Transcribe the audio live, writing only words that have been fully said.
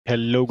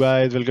Hello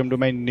guys, welcome to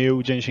my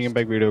new Genshin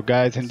Impact video.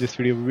 Guys, in this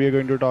video we are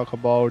going to talk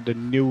about the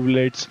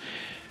Neuvillette's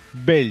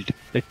build,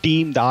 the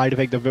team, the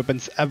artifact, the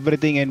weapons,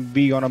 everything, and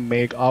we gonna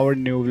make our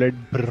Neuvillette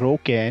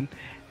broken.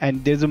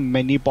 And there's a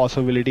many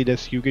possibility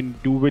that you can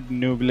do with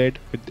Neuvillette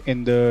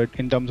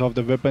in terms of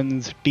the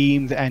weapons,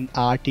 teams, and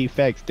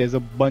artifacts. There's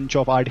a bunch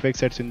of artifact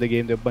sets in the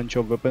game, there are a bunch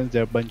of weapons,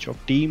 there are a bunch of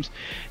teams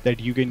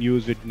that you can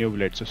use with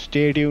Neuvillette. So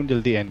stay tuned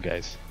till the end,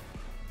 guys.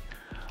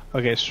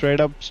 Okay, straight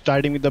up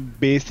starting with the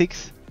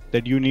basics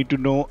that you need to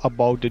know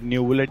about the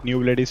Neuvillette.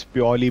 Neuvillette is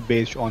purely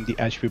based on the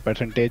HP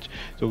percentage.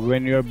 So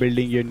when you're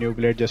building your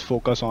Neuvillette, just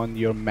focus on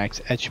your max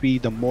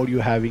HP. The more you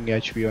having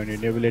HP on your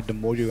Neuvillette, the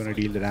more you're gonna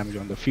deal the damage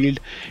on the field.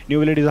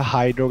 Neuvillette is a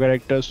Hydro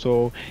character,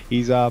 so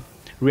he's a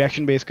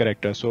reaction based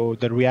character. So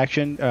the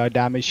reaction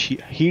damage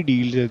he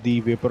deals is the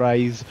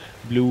Vaporize,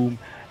 Bloom,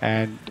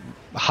 and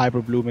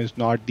Hyper Bloom is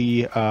not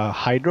the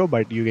Hydro,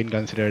 but you can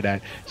consider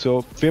that.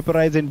 So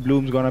Vaporize and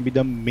Bloom's gonna be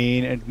the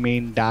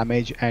main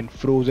damage, and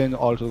Frozen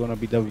also gonna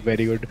be the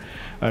very good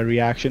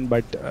reaction.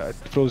 But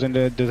Frozen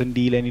doesn't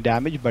deal any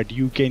damage, but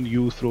you can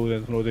use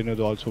Frozen. Frozen is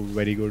also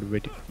very good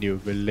with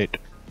Neuvillette.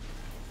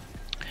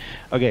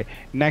 Okay,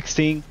 next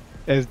thing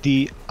is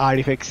the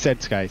artifact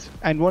sets, guys.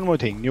 And one more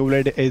thing,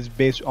 Neuvillette is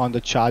based on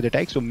the charge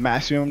attack, so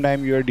maximum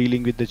time you are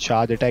dealing with the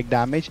charge attack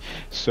damage.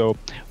 So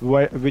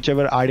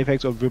whichever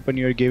artifacts or weapon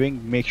you're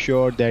giving, make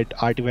sure that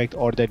artifact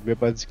or that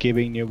weapon's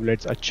giving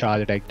Neuvillette's a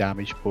charge attack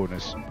damage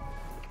bonus.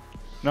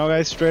 Now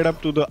guys, straight up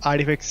to the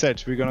artifact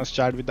sets. We're gonna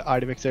start with the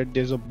artifact set.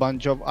 There's a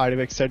bunch of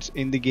artifact sets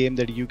in the game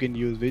that you can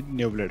use with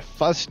Neuvillette.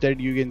 First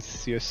that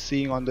you're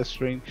seeing on the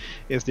screen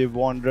is the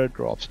Wanderer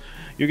drops.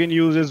 You can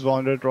use this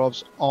Wanderer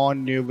drops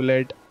on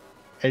Neuvillette.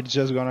 It's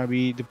just gonna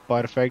be the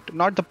perfect,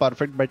 not the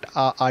perfect, but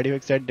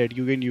artifact set that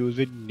you can use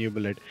with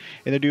Neuvillette.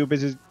 In the 2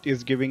 pieces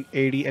is giving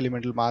 80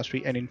 elemental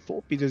mastery, and in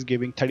 4 pieces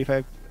giving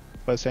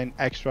 35%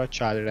 extra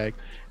charge attack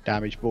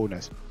damage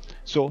bonus.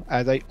 So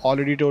as I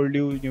already told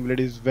you, Neuvillette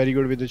is very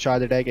good with the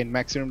charge attack, and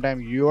maximum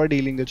time you are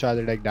dealing the charge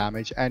attack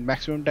damage, and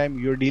maximum time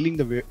you're dealing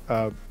the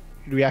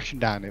reaction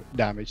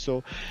damage.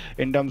 So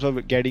in terms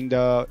of getting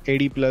the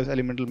 80 plus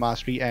elemental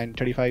mastery and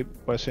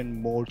 35%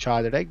 more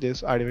charge attack,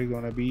 this artifact is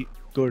gonna be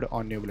good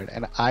on Neuvillette.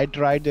 And I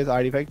tried this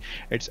artifact,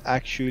 it's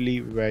actually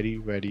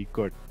very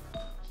good.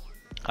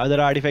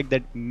 Other artifact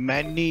that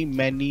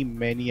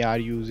many are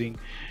using,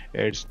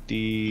 it's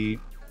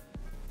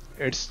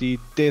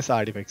this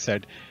artifact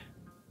set.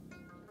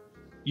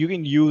 You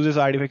can use this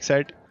artifact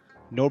set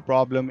no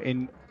problem.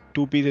 In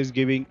 2 pieces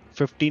giving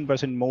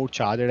 15% more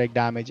charge attack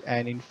damage,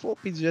 and in 4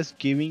 pieces just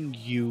giving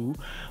you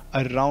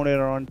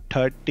around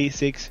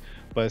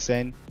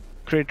 36%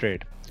 crit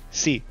rate.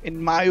 See, in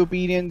my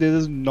opinion, this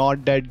is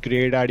not that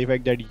great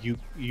artifact that you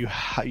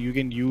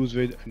can use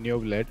with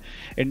Neuvillette.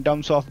 In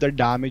terms of the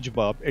damage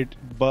buff,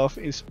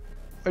 it's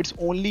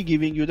only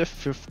giving you the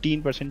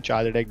 15%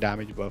 charge attack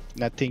damage buff,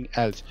 nothing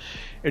else.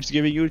 It's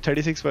giving you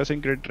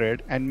 36% crit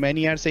rate, and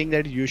many are saying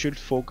that you should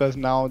focus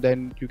now.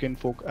 Then you can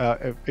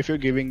focus if you're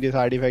giving this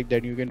artifact,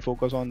 then you can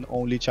focus on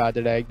only charge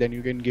attack. Then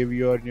you can give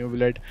your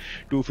Neuvillette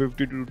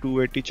 250 to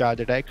 280 charge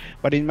attack.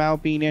 But in my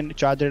opinion,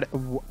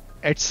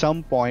 at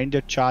some point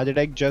the charge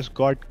attack just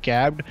got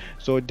capped,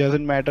 so it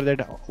doesn't matter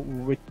that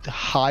with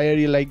higher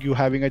you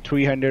having a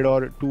 300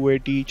 or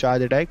 280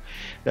 charge attack,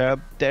 the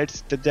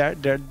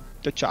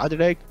charge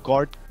attack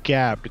got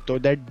capped, so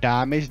that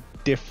damage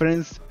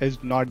difference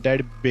is not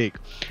that big.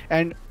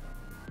 And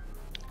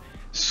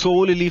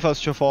solely,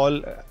 first of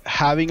all,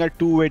 having a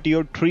 280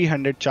 or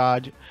 300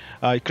 charge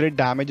crit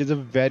damage is a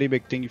very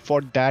big thing.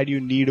 For that you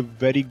need a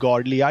very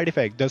godly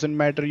artifact. Doesn't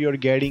matter you're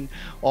getting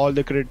all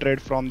the crit rate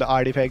from the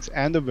artifacts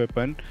and the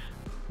weapon,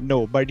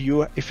 no, but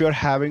if you're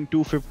having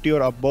 250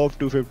 or above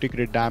 250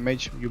 crit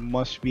damage, you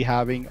must be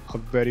having a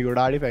very good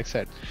artifact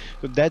set.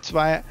 So that's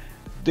why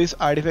this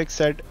artifact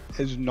set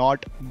is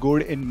not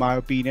good in my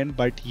opinion,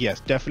 but yes,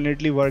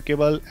 definitely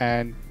workable,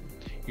 and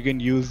you can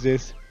use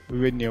this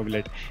with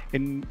Neuvillette.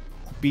 In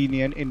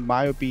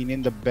my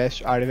opinion, the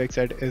best artifact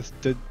set is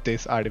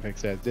this artifact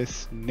set.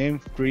 This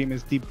Nymph Dream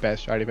is the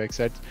best artifact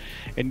set.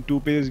 In 2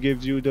 pieces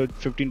gives you the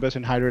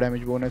 15% hydro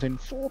damage bonus, in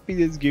 4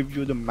 pieces gives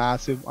you the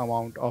massive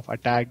amount of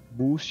attack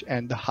boost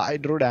and the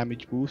hydro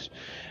damage boost,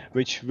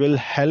 which will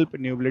help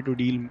Neuvillette to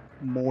deal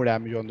more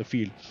damage on the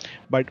field.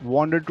 But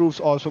Wander Troops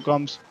also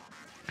comes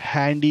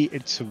handy.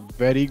 It's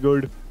very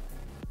good,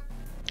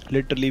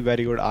 literally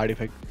very good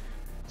artifact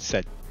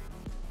set.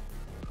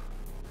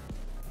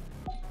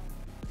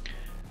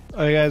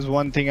 Okay guys,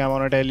 one thing I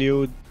want to tell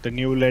you, the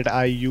Neuvillette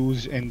I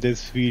used in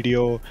this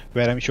video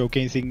where I'm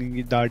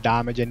showcasing the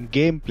damage and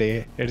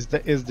gameplay is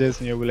this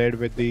Neuvillette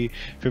with the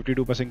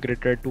 52%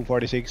 crit rate,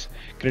 246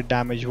 crit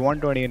damage,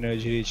 120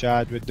 energy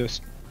recharge, with the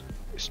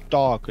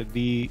stock,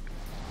 the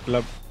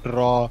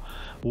raw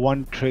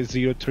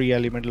 1303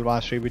 elemental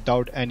mastery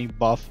without any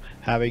buff,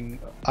 having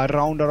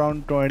around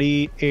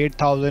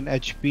 28,000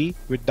 HP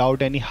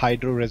without any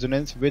hydro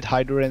resonance. With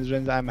hydro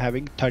resonance I'm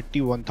having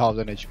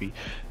 31,000 HP.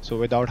 So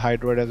without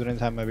hydro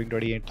resonance I'm having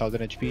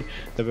 28,000 HP.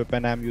 The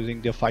weapon I'm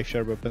using, the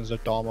 5-star weapons, the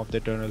Tom of the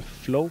Eternal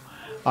Flow.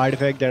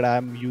 Artifact that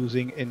I'm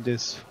using in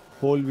this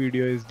whole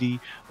video is the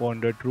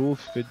Wanderer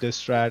troops with the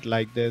strat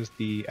like this,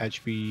 the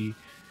HP,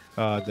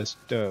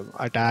 the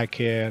attack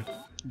here,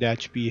 the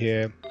HP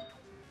here,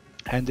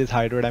 and this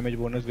hydro damage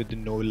bonus with the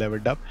no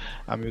leveled up.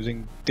 I'm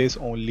using this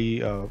only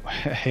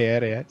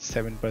here, yeah,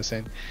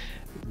 7%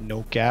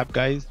 no cap,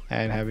 guys,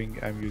 and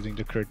I'm using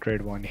the crit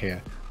rate one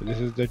here. So this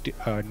is the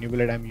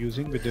Neuvillette I'm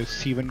using with the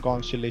C1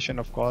 constellation,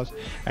 of course,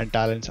 and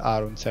talents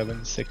are on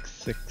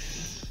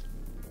 766.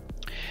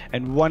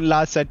 And one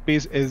last set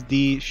piece is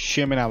the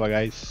Shiminawa,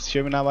 guys.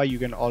 Shiminawa, you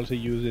can also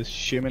use this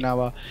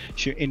Shiminawa.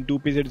 In 2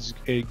 pieces,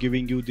 it's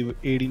giving you the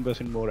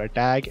 18% more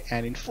attack,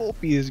 and in 4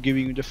 pieces,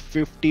 giving you the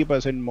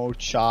 50% more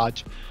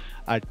charge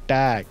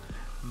attack.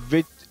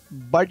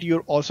 But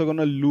you're also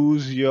gonna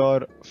lose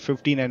your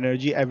 15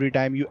 energy every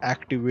time you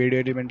activate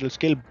your elemental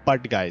skill.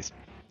 But guys,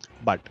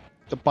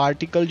 the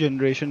particle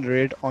generation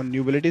rate on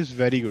Neuvillette is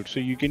very good, so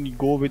you can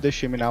go with the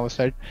Shiminawa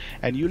set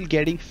and you'll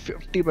getting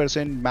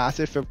 50%,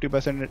 massive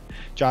 50%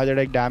 charge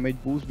attack damage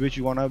boost, which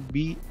you wanna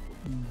be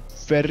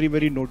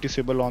very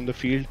noticeable on the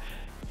field.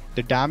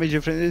 The damage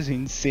difference is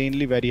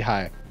insanely very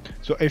high.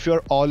 So if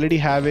you're already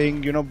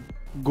having, you know,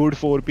 good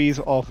 4 piece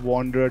of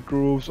Wanderer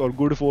troops or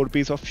good 4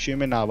 piece of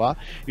Shiminawa,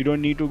 you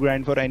don't need to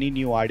grind for any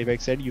new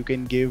artifact set. You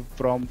can give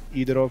from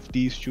either of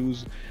these,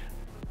 choose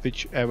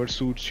whichever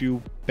suits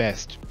you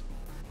best.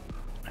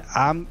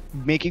 I'm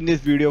making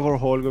this video for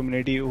whole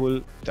community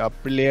who the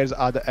players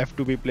are the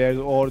F2P players,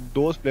 or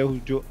those players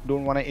who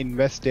don't want to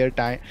invest their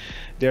time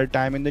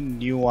in the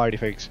new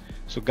artifacts.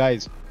 So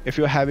guys, if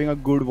you're having a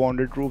good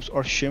Wanderer troops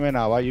or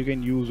Shiminawa, you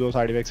can use those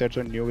artifact sets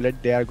on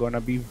Neuvillette. They are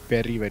gonna be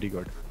very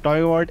good.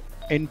 Talking about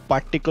in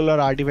particular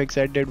artifact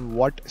set, that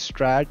what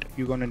strat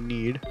you're gonna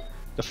need,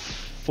 the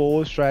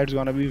 4 strats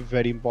gonna be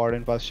very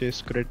important. First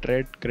is crit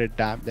rate, crit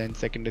dam, then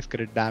second is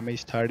crit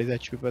damage, third is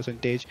HP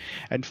percentage,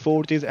 and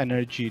fourth is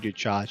energy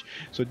recharge.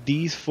 So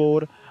these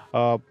 4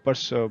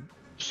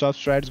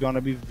 substrats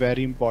gonna be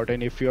very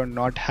important if you're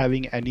not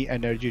having any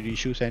energy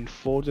issues, and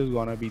fourth is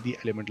gonna be the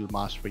elemental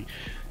mastery.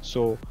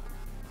 So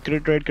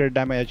crit rate, crit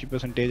damage, HP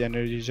percentage,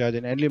 energy charge,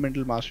 and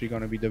elemental mastery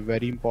gonna be the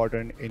very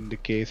important in the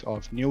case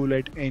of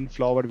Neuvillette. In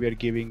Flower we are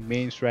giving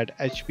main strat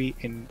HP,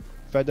 in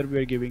Feather we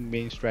are giving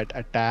main strat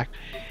attack,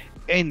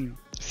 in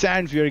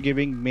Sands we are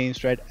giving main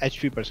strat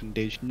HP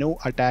percentage. No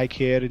attack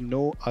here,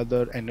 no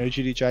other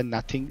energy recharge,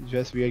 nothing,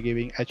 just we are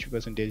giving HP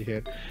percentage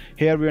here.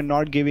 Here we are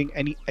not giving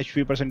any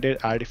HP percentage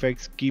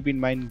artifacts. Keep in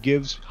mind,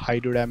 gives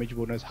hydro damage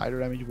bonus. Hydro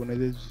damage bonus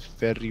is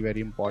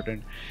very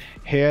important.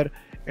 Here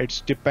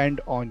it's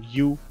depend on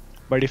you,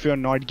 but if you're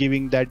not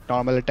giving that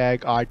normal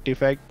attack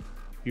artifact,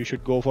 you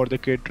should go for the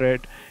crit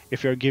rate.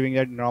 If you're giving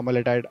that normal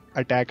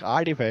attack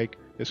artifact,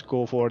 just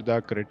go for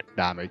the crit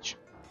damage.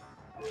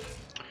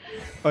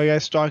 Okay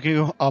guys,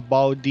 talking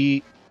about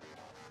the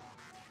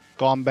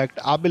combat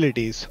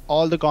abilities,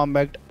 all the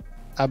combat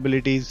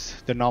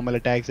abilities, the normal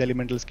attacks,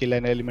 elemental skill,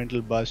 and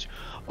elemental burst,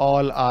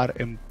 all are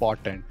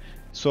important.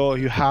 So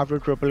you have to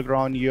triple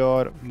crown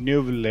your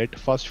Neuvillette.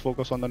 First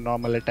focus on the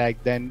normal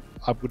attack, then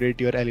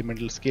upgrade your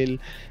elemental skill,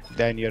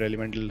 then your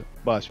elemental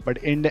burst. But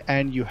in the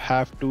end, you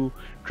have to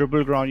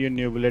triple crown your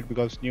Neuvillette,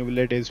 because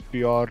Neuvillette is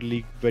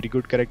purely very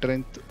good character,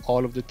 and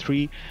all of the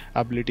 3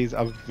 abilities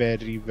are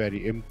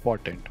very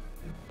important.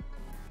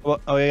 Well,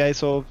 okay guys,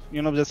 so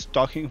just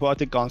talking about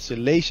the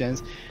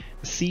constellations,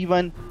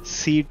 C1,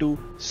 C2,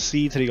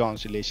 C3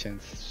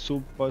 constellations,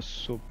 super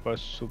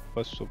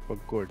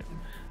good,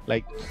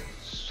 like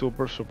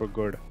super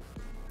good.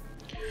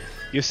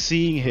 You're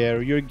seeing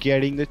here, you're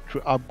getting the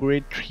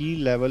upgrade 3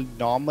 level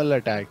normal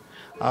attack.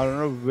 I don't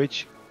know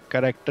which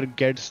character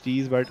gets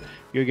these, but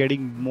you're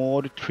getting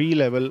more 3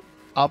 level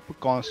up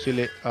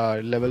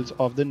levels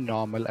of the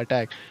normal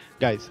attack.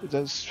 Guys,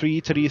 the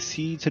C3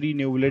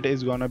 Neuvillette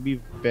is gonna be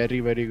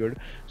very good.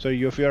 So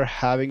if you're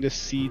having the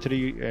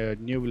C3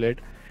 Neuvillette,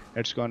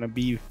 it's gonna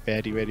be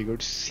very good.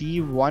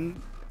 C1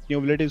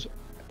 Neuvillette is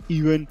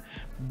even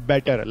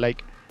better.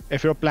 Like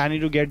if you're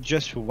planning to get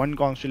just one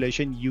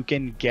constellation, you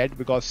can get,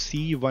 because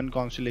C1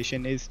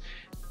 constellation is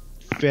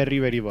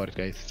very worth,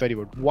 guys, very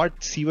good. What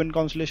C1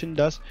 constellation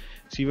does,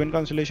 C1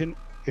 constellation,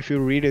 if you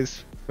read,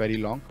 is very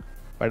long,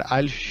 but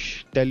I'll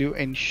tell you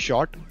in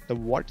short the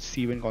what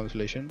C1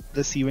 constellation.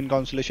 The C1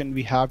 constellation,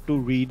 we have to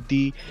read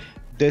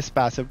this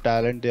passive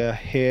talent, the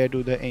Heir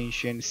to the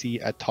Ancient Sea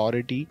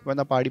Authority. When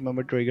a party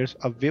member triggers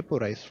a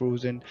vaporize,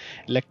 frozen,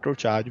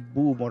 electrocharge,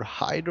 boom, or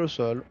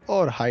hydrosol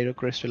or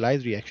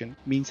hydrocrystallize reaction,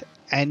 means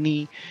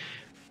any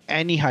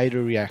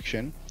hydro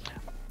reaction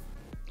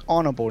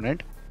on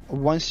opponent,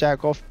 1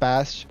 stack of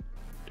past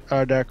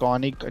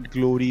draconic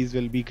glories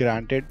will be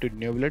granted to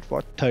Neuvillette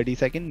for 30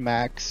 seconds.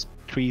 Max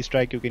 3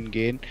 strike you can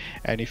gain,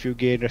 and if you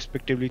gain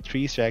respectively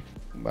 3 strike,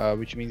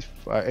 which means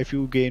if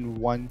you gain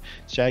 1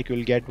 strike, you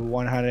will get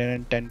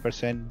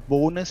 110%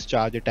 bonus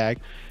charge attack.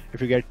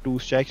 If you get 2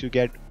 strikes, you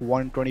get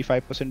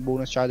 125%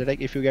 bonus charge attack.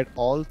 If you get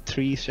all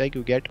 3 strike,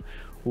 you get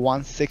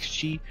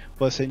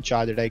 160%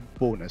 charge attack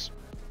bonus.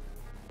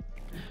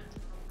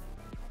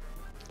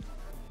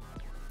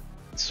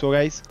 So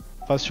guys,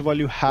 first of all,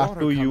 you have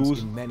to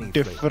use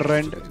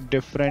different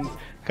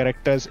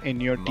characters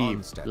in your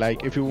team.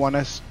 Like if you want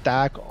to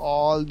stack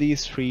all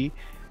these three,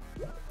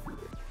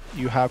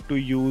 you have to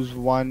use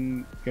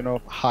one, you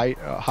know,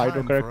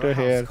 hydro character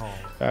here.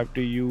 You have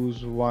to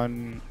use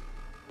one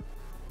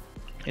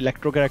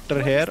electro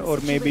character here, or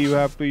maybe you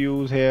have to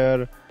use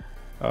here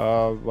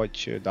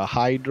the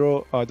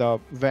hydro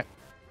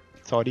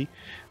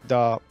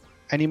the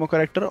animo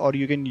character, or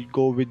you can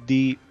go with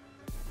the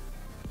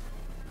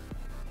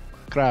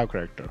crab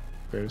character.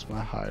 Where's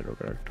my hydro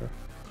character?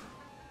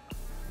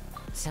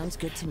 Sounds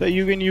good to So me.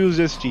 you can use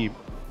this team.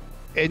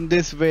 In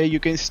this way you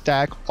can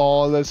stack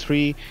all the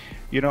three,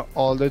 you know,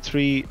 all the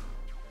three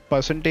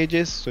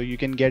percentages, so you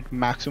can get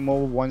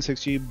maximum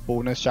 160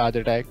 bonus charge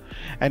attack.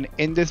 And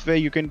in this way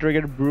you can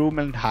trigger Broom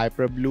and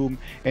Hyper Bloom.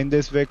 In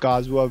this way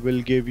Kazuha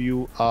will give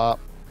you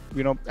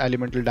you know,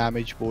 elemental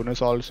damage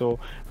bonus also.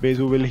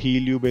 Bezu will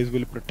heal you, Bezu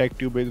will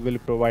protect you, Bezu will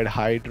provide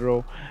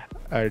hydro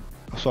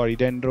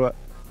dendro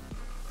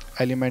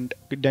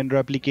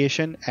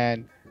application,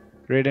 and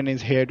Raiden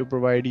is here to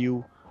provide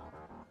you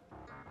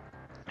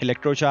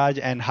electro charge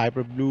and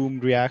hyper bloom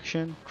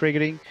reaction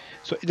triggering.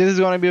 So this is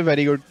going to be a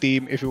very good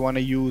team if you want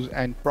to use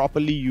and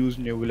properly use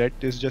Neuvillette.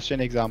 This is just an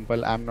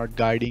example, I'm not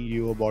guiding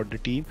you about the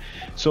team.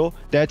 So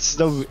that's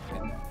the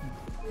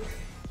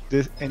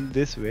in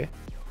this way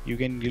you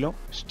can, you know,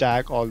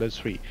 stack all the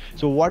three.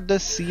 So what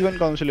does C1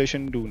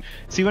 constellation do?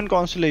 C1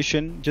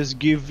 constellation just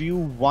give you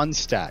one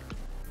stack.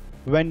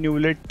 When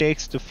Neuvillette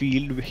takes the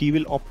field, he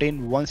will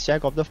obtain one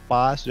stack of the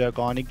past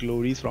draconic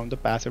glories from the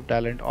passive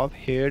talent of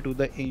Heir to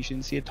the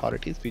Anciency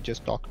Authorities we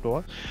just talked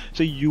about.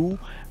 So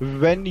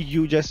when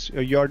you just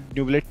your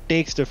Neuvillette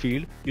takes the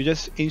field, you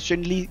just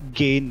instantly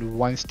gain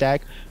one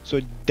stack.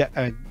 So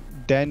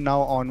then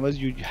now onwards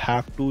you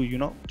have to, you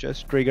know,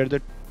 just trigger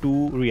the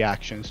two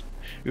reactions.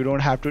 You don't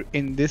have to,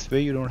 in this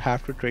way you don't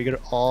have to trigger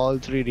all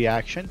three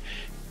reaction,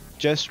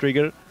 just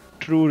trigger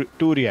two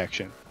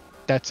reaction.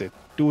 That's it,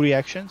 two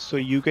reactions. So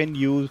you can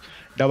use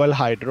double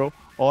hydro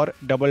or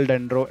double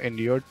dendro in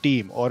your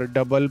team, or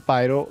double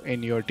pyro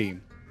in your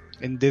team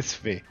in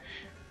this way.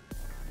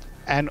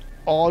 And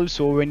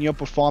also when you're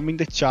performing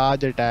the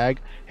charge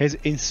attack, his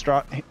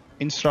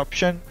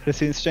instruction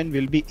resistance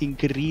will be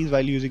increased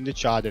while using the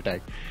charge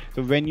attack.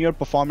 So when you're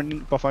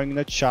performing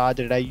the charge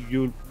attack,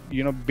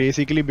 you know,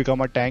 basically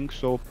become a tank,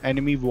 so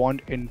enemy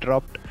won't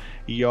interrupt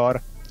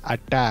your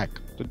attack.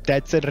 So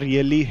that's a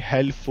really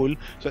helpful.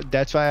 So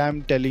that's why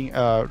I'm telling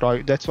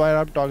that's why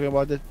I'm talking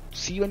about the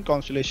C1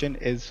 constellation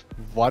is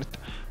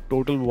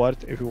total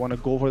worth. If you want to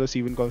go for the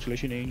C1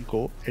 constellation, you can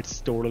go, it's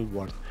total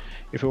worth.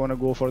 If you want to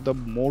go for the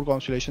more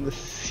constellation, the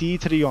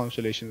C3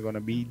 constellation is going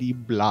to be the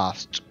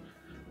blast.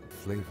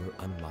 Flavor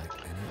unlike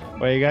any.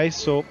 Okay guys,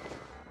 so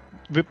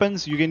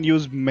weapons, you can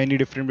use many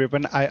different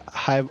weapons. I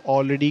have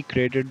already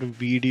created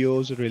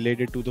videos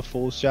related to the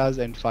 4-stars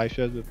and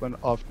 5-stars weapon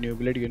of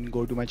Neuvillette. You can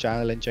go to my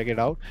channel and check it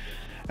out.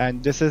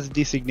 And this is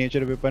the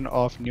signature weapon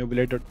of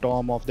Neuvillette, the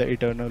Tome of the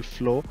Eternal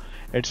Flow.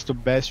 It's the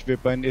best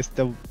weapon. It's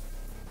the,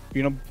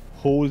 you know,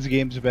 whole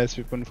game's best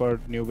weapon for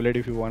Neuvillette.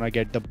 If you want to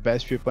get the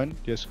best weapon,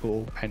 just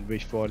go and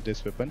wish for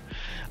this weapon.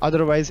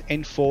 Otherwise,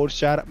 in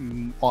 4-star,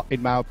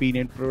 in my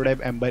opinion,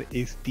 Prototype Ember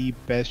is the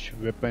best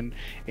weapon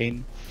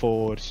in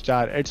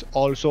 4-star. It's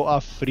also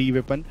a free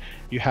weapon.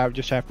 You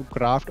just have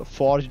to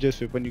forge this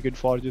weapon. You can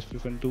forge this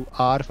weapon to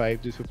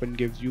R5. This weapon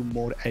gives you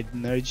more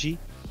energy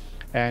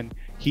and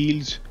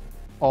heals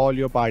all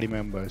your party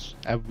members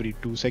every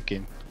 2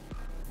 seconds.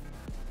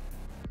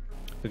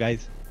 So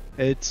guys,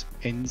 it's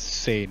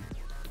insane.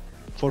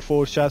 For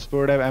 4-stars,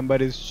 Prototype Ember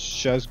is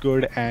just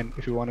good, and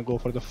if you want to go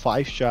for the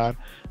 5-star,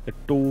 the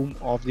Tomb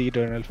of the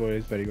Eternal Flow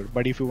is very good.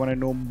 But if you want to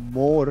know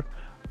more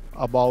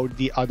about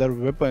the other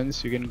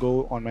weapons, you can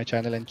go on my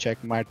channel and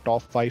check my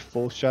top 5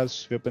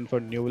 4-stars weapon for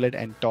Neuvillette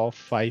and top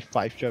 5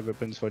 5-star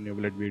weapons for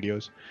Neuvillette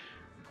videos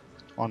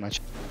on my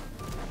channel.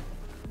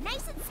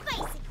 Nice and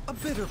spicy. A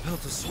bitter pill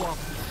to swallow.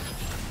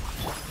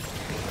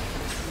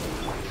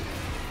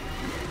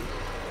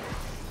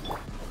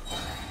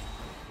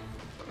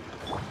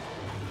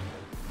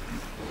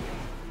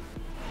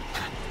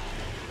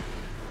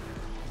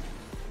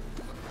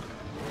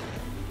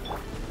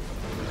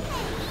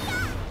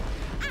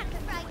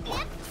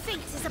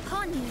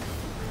 Upon you.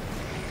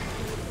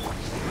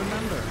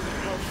 Remember,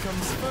 health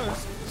comes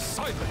first.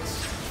 Silence.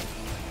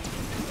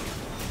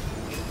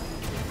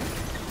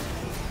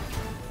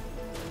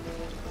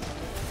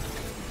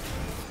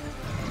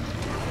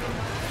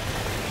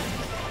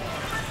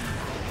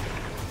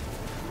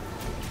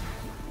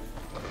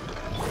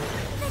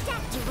 The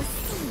doctor was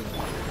seen.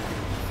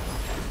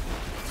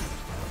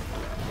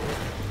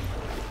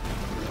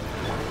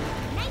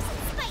 Nice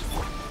and spicy.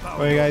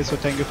 Okay guys, so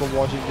thank you for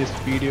watching this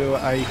video.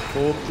 I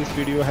hope this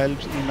video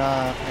helps in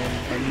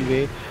any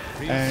way,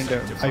 and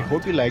I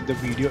hope you like the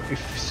video.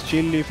 If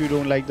you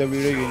don't like the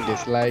video, you can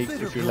dislike.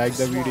 If you like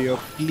the video,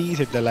 please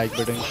hit the like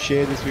button,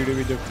 share this video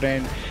with your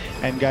friend,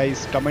 and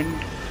guys, comment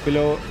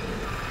below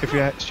if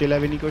you still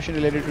have any question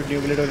related to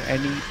Neuvillette or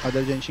any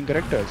other Genshin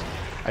characters.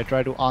 I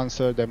try to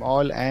answer them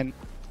all, and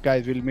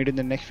guys, we'll meet in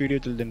the next video.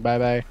 Till then, bye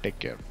bye, take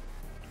care.